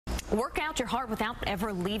Work out your heart without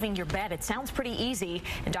ever leaving your bed. It sounds pretty easy,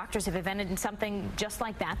 and doctors have invented something just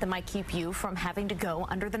like that that might keep you from having to go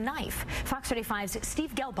under the knife. Fox 35's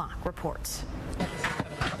Steve Gelbach reports.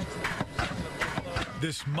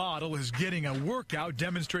 This model is getting a workout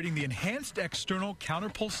demonstrating the Enhanced External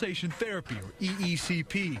Counterpulsation Therapy, or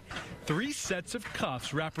EECP. 3 sets of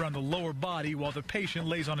cuffs wrap around the lower body while the patient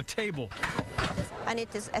lays on a table. And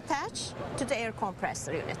it is attached to the air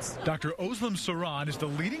compressor units. Dr. Ozlem Soran is the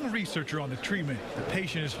leading researcher on the treatment. The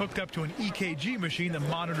patient is hooked up to an EKG machine that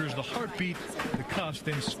monitors the heartbeat. The cuffs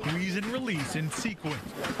then squeeze and release in sequence.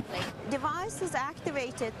 The device is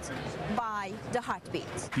activated by the heartbeat.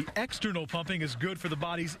 The external pumping is good for the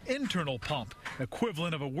body's internal pump,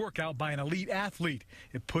 equivalent of a workout by an elite athlete.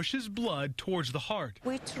 It pushes blood towards the heart.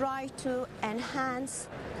 We try to enhance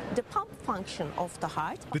the pump function of the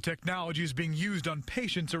heart. The technology is being used on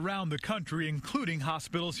patients around the country, including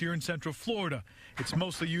hospitals here in Central Florida. It's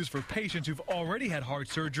mostly used for patients who've already had heart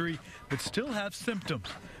surgery but still have symptoms.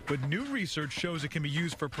 But new research shows it can be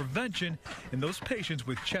used for prevention in those patients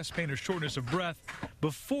with chest pain or shortness of breath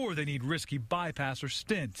before they need risky bypass or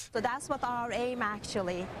stents. So that's what our aim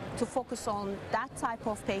actually, to focus on that type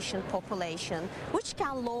of patient population, which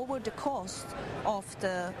can lower the cost of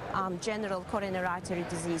the general coronary artery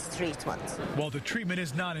disease treatment. While the treatment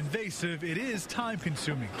is non-invasive, it is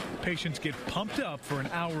time-consuming. Patients get pumped up for an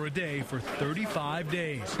hour a day for 35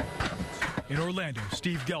 days. In Orlando,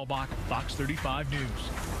 Steve Gelbach, Fox 35 News.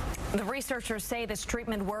 The researchers say this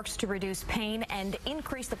treatment works to reduce pain and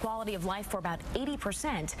increase the quality of life for about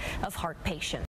 80% of heart patients.